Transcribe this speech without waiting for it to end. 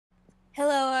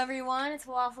everyone, it's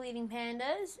Waffle Eating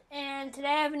Pandas, and today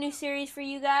I have a new series for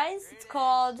you guys. It's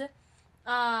called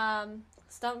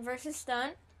Stunt vs.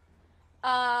 Stunt.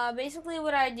 Basically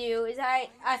what I do is I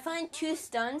find two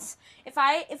stunts. If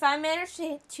I manage to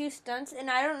hit two stunts and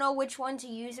I don't know which one to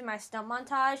use in my stunt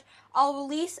montage, I'll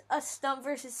release a Stunt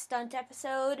vs. Stunt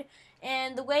episode.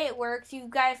 And the way it works, you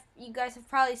guys have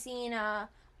probably seen a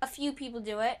few people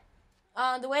do it.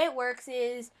 The way it works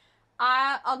is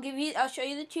I'll show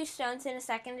you the two stunts in a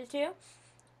second or two,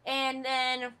 and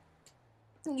then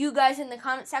you guys in the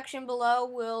comment section below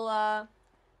will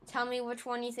tell me which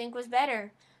one you think was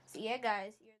better. So yeah,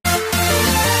 guys.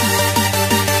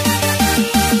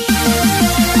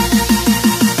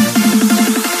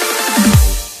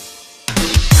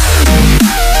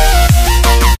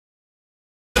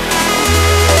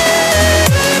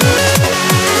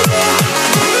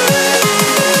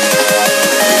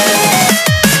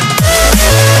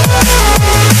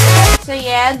 So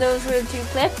yeah, those were the two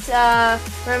clips.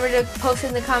 Remember to post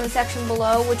in the comment section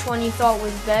below which one you thought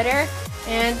was better.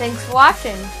 And thanks for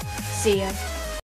watching. See ya.